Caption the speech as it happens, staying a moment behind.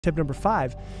Tip number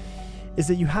 5 is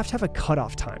that you have to have a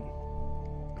cutoff time.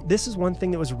 This is one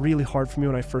thing that was really hard for me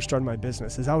when I first started my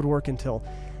business, is I would work until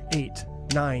 8,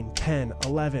 9, 10,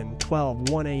 11, 12,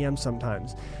 1 a.m.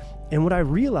 sometimes. And what I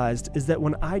realized is that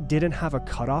when I didn't have a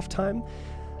cutoff time,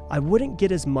 I wouldn't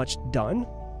get as much done,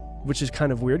 which is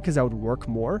kind of weird because I would work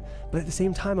more. But at the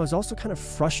same time, I was also kind of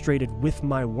frustrated with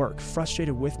my work,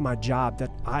 frustrated with my job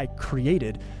that I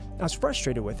created. I was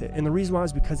frustrated with it. And the reason why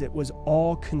was because it was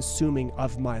all consuming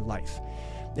of my life.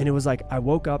 And it was like, I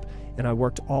woke up and I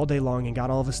worked all day long and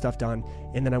got all of the stuff done.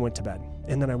 And then I went to bed.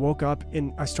 And then I woke up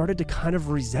and I started to kind of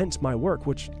resent my work,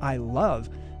 which I love.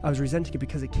 I was resenting it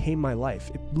because it became my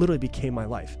life. It literally became my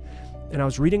life. And I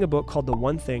was reading a book called The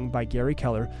One Thing by Gary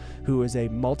Keller, who is a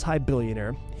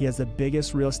multi-billionaire. He has the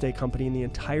biggest real estate company in the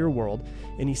entire world.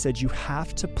 And he said, you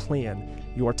have to plan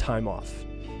your time off.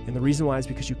 And the reason why is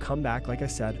because you come back, like I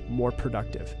said, more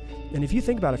productive. And if you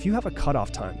think about it, if you have a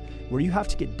cutoff time where you have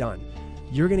to get done,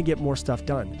 you're going to get more stuff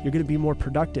done. You're going to be more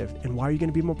productive. And why are you going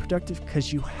to be more productive?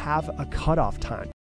 Because you have a cutoff time.